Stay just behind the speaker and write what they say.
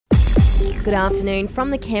Good afternoon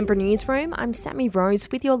from the Canberra newsroom. I'm Sammy Rose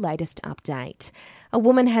with your latest update. A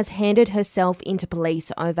woman has handed herself into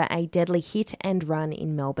police over a deadly hit and run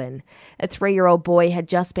in Melbourne. A 3-year-old boy had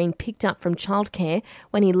just been picked up from childcare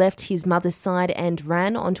when he left his mother's side and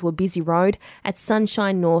ran onto a busy road at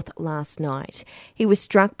Sunshine North last night. He was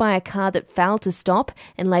struck by a car that failed to stop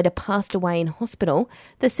and later passed away in hospital.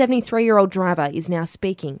 The 73-year-old driver is now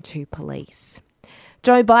speaking to police.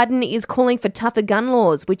 Joe Biden is calling for tougher gun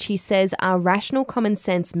laws, which he says are rational common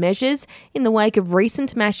sense measures in the wake of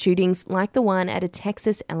recent mass shootings like the one at a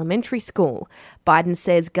Texas elementary school. Biden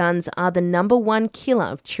says guns are the number one killer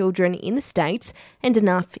of children in the states, and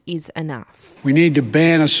enough is enough. We need to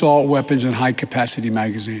ban assault weapons and high-capacity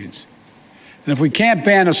magazines. And if we can't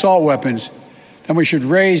ban assault weapons, then we should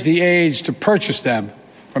raise the age to purchase them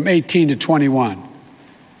from 18 to 21.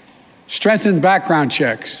 Strengthen background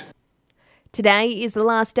checks. Today is the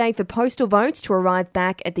last day for postal votes to arrive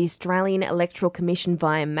back at the Australian Electoral Commission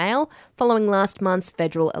via mail following last month's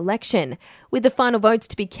federal election. With the final votes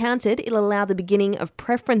to be counted, it'll allow the beginning of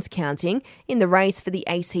preference counting in the race for the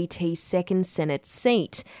ACT's second Senate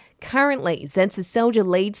seat. Currently, Zenza Selja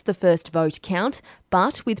leads the first vote count,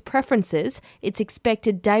 but with preferences, it's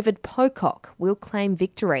expected David Pocock will claim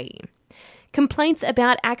victory. Complaints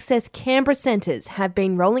about Access Canberra centres have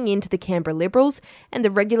been rolling into the Canberra Liberals, and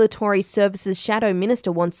the Regulatory Services Shadow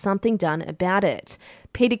Minister wants something done about it.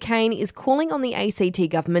 Peter Kane is calling on the ACT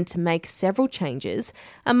government to make several changes,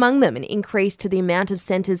 among them an increase to the amount of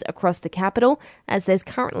centres across the capital, as there's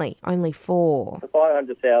currently only 4.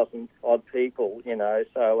 500,000 odd people,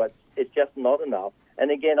 so it's just not enough.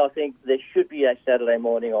 And again, I think there should be a Saturday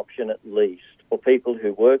morning option at least for people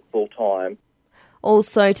who work full-time.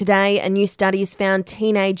 Also today, a new study has found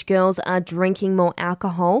teenage girls are drinking more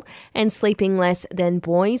alcohol and sleeping less than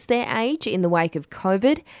boys their age in the wake of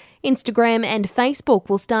COVID. Instagram and Facebook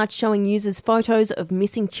will start showing users photos of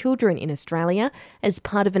missing children in Australia as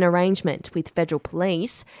part of an arrangement with federal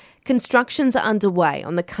police. Constructions are underway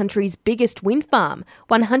on the country's biggest wind farm.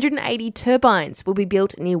 180 turbines will be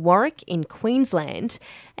built near Warwick in Queensland.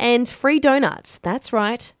 And free donuts. That's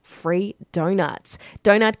right, free donuts.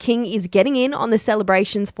 Donut King is getting in on the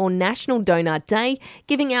celebrations for National Donut Day,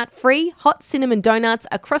 giving out free hot cinnamon donuts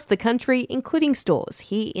across the country, including stores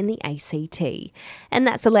here in the ACT. And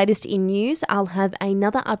that's the latest in news. I'll have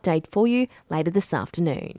another update for you later this afternoon.